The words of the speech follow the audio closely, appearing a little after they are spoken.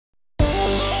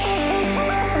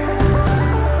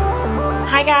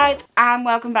Hi guys, and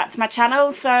welcome back to my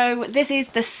channel. So this is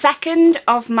the second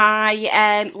of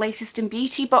my latest in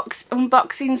beauty box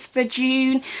unboxings for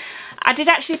June. I did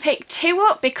actually pick two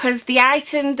up because the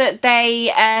item that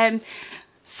they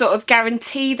sort of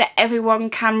guarantee that everyone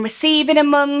can receive in a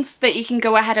month, that you can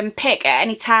go ahead and pick at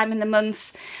any time in the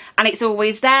month and it's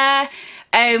always there,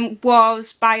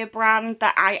 was by a brand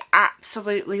that I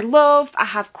absolutely love. I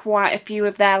have quite a few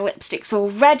of their lipsticks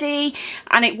already,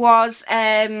 and it was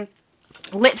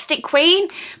Lipstick Queen.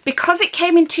 Because it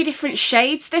came in two different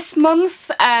shades this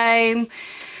month, I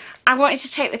wanted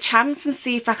to take the chance and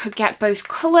see if I could get both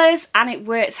colours, and it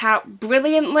works out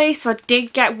brilliantly. So I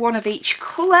did get one of each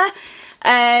colour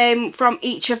from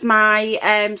each of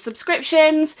my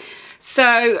subscriptions.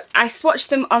 So I swatched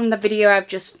them on the video I've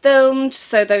just filmed.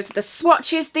 So those are the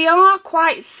swatches. They are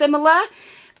quite similar,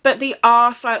 but they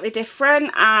are slightly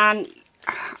different, and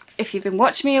if you've been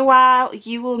watching me a while,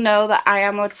 you will know that I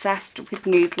am obsessed with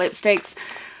nude lipsticks.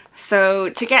 So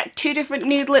to get two different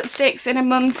nude lipsticks in a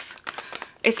month,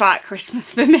 it's like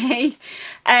Christmas for me.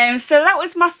 So that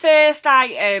was my first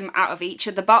item out of each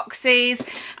of the boxes,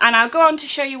 and I'll go on to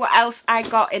show you what else I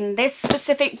got in this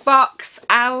specific box.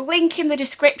 I'll link in the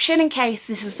description, in case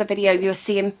this is the video you're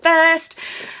seeing first,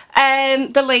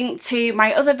 the link to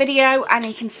my other video, and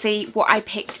you can see what I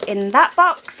picked in that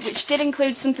box, which did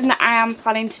include something that I am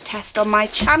planning to test on my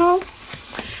channel.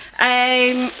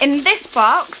 In this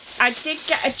box I did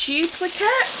get a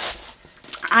duplicate.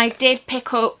 I did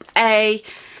pick up a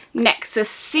Nexus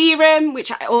serum,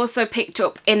 which I also picked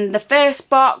up in the first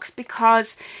box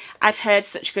because I'd heard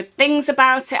such good things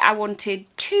about it. I wanted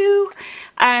two,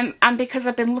 and because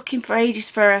I've been looking for ages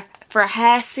for a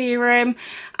hair serum,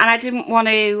 and I didn't want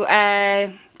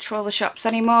to troll the shops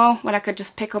anymore when I could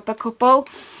just pick up a couple.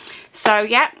 So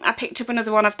yeah, I picked up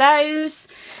another one of those.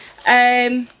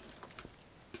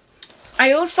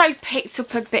 I also picked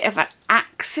up a bit of an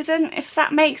accident, if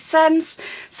that makes sense.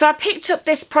 So I picked up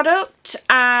this product,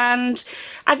 and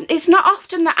it's not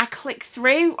often that I click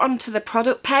through onto the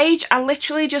product page. I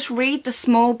literally just read the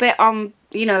small bit on,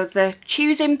 you know, the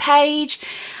choosing page,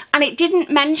 and it didn't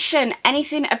mention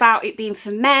anything about it being for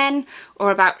men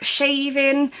or about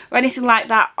shaving or anything like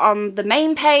that on the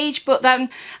main page. But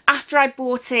then after I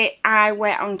bought it, I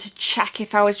went on to check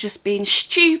if I was just being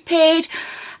stupid,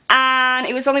 and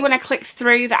it was only when I clicked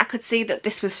through that I could see that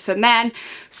this was for men.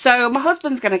 So my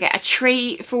husband's going to get a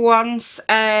treat for once.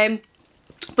 But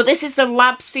this is the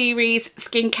Lab Series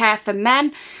Skincare for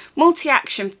Men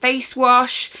Multi-Action Face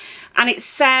Wash, and it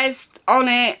says on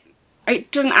it,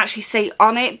 it doesn't actually say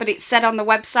on it, but it said on the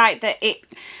website that it,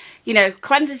 you know,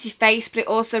 cleanses your face, but it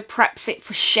also preps it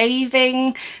for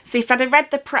shaving. So if I'd have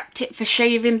read the prepped it for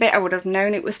shaving bit, I would have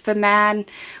known it was for men,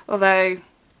 although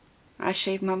I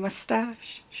shave my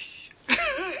moustache.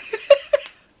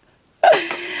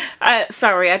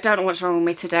 Sorry, I don't know what's wrong with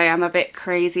me today. I'm a bit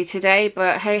crazy today,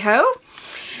 but hey ho.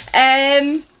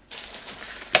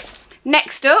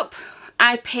 Next up,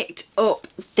 I picked up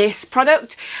this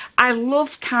product. I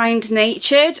love Kind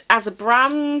Natured as a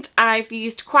brand. I've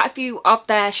used quite a few of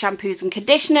their shampoos and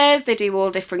conditioners. They do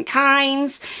all different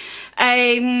kinds.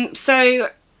 So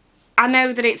I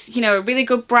know that it's, you know, a really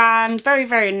good brand, very,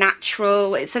 very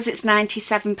natural. It says it's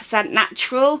 97%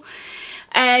 natural.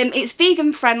 It's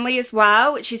vegan friendly as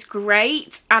well, which is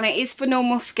great, and it is for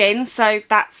normal skin, so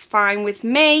that's fine with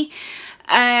me.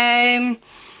 And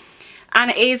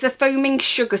it is a foaming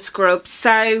sugar scrub.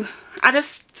 So I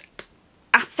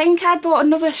think I bought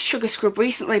another sugar scrub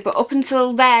recently, but up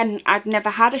until then I'd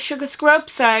never had a sugar scrub,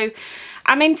 so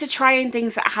I'm into trying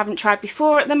things that I haven't tried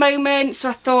before at the moment. So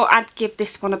I thought I'd give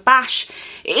this one a bash.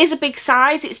 It is a big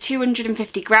size, it's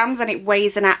 250 grams, and it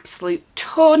weighs an absolute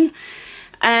ton.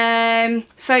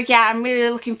 So yeah, I'm really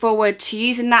looking forward to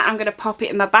using that. I'm going to pop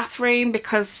it in my bathroom,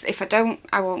 because if I don't,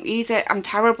 I won't use it. I'm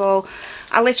terrible.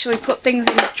 I literally put things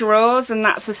in the drawers, and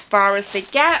that's as far as they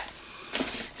get.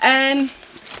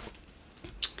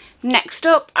 Next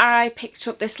up, I picked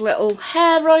up this little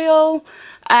hair oil.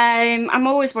 I'm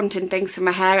always wanting things for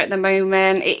my hair at the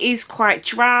moment. It is quite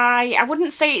dry. I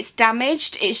wouldn't say it's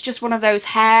damaged. It's just one of those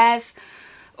hairs,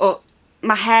 or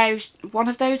my hair is one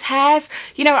of those hairs,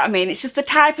 you know what I mean. It's just the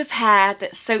type of hair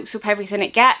that soaks up everything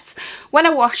it gets. When I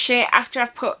wash it, after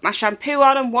I've put my shampoo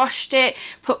on and washed it,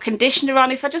 put conditioner on,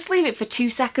 if I just leave it for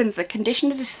 2 seconds, the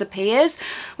conditioner disappears.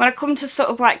 When I come to sort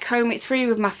of like comb it through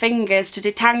with my fingers to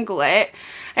detangle it,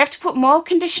 I have to put more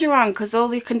conditioner on because all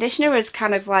the conditioner is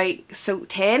kind of like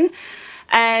soaked in.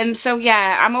 So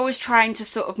yeah, I'm always trying to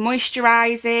sort of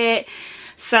moisturise it.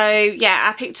 So yeah,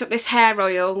 I picked up this hair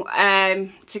oil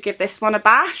to give this one a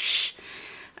bash.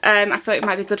 I thought it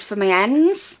might be good for my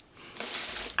ends.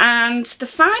 And the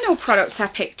final product I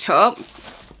picked up,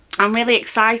 I'm really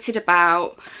excited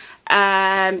about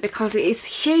because it is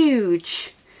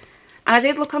huge. And I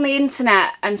did look on the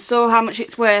internet and saw how much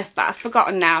it's worth, but I've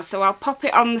forgotten now. So I'll pop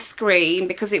it on the screen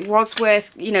because it was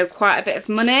worth, you know, quite a bit of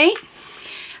money.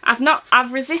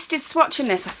 I've resisted swatching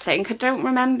this, I think. I don't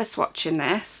remember swatching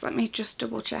this. Let me just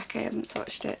double check I haven't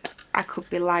swatched it. I could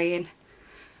be lying.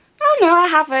 Oh no, I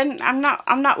haven't. I'm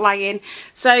not lying.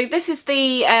 So this is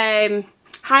the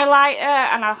highlighter,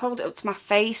 and I'll hold it up to my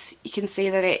face. You can see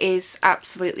that it is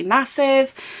absolutely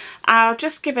massive. I'll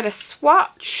just give it a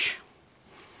swatch.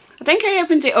 I think I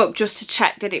opened it up just to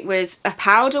check that it was a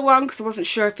powder one because I wasn't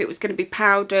sure if it was going to be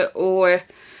powder or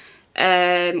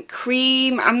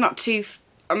cream. I'm not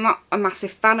a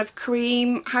massive fan of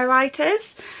cream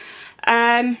highlighters.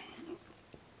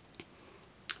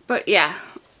 But yeah,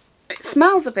 it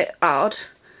smells a bit odd.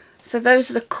 So those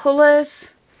are the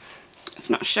colours. It's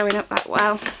not showing up that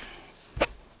well.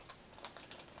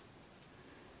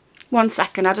 One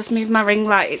second, I'll just move my ring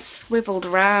light. It's swiveled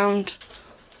around.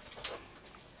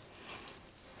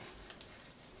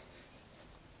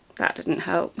 That didn't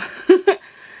help. But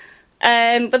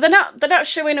they're not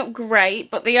showing up great,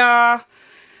 but they're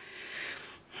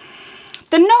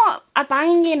not a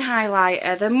banging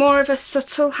highlighter. They're more of a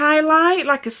subtle highlight,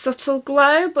 like a subtle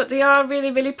glow, but they are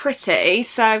really, really pretty.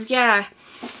 So yeah,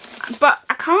 but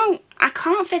I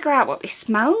can't figure out what they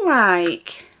smell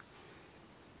like.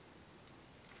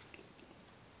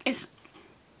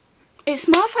 It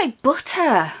smells like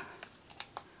butter.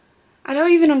 I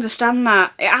don't even understand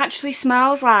that. It actually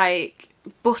smells like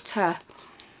butter.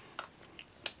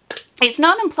 It's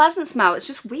not an unpleasant smell, it's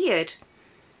just weird.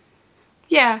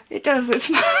 Yeah, it does. It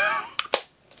smells...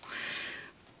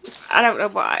 I don't know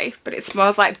why, but it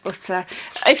smells like butter.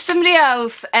 If somebody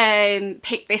else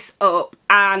picked this up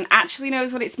and actually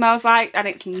knows what it smells like and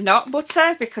it's not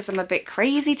butter, because I'm a bit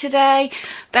crazy today,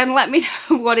 then let me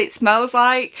know what it smells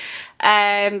like.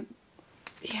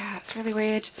 Yeah, it's really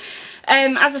weird.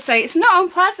 As I say, it's not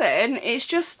unpleasant, it's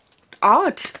just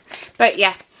odd. But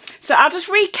yeah, so I'll just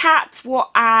recap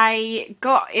what I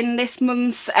got in this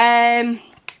month's, in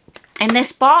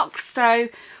this box. So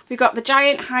we got the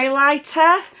giant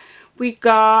highlighter, we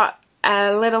got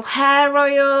a little hair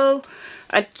oil,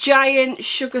 a giant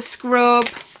sugar scrub,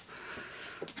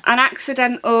 an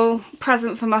accidental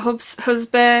present for my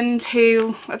husband,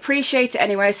 who'll appreciate it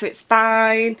anyway, so it's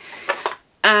fine.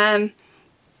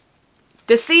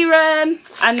 The serum,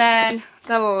 and then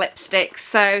the lipsticks.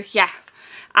 So yeah,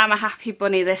 I'm a happy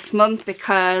bunny this month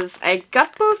because I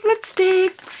got both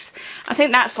lipsticks. I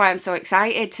think that's why I'm so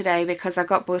excited today, because I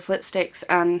got both lipsticks,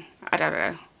 and I don't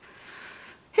know,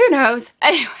 who knows.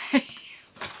 Anyway,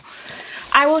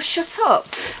 I will shut up.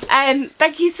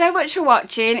 Thank you so much for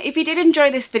watching. If you did enjoy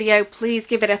this video, please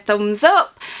give it a thumbs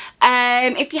up.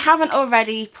 If you haven't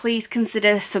already, please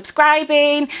consider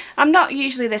subscribing. I'm not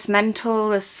usually this mental.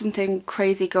 There's something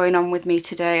crazy going on with me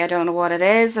today. I don't know what it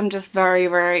is. I'm just very,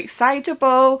 very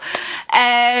excitable.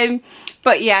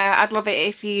 But yeah, I'd love it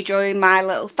if you join my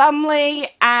little family.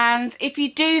 And if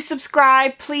you do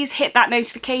subscribe, please hit that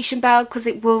notification bell, because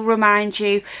it will remind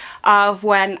you of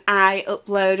when I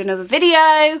upload another video.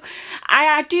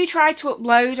 I do try to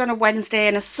upload on a Wednesday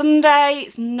and a Sunday.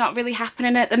 It's not really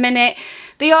happening at the minute.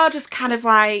 They are just kind of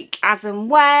like as and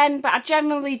when, but I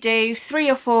generally do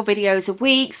 3 or 4 videos a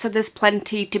week, so there's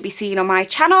plenty to be seen on my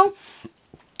channel.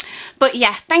 But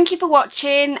yeah, thank you for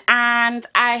watching, and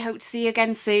I hope to see you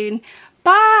again soon.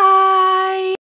 Bye!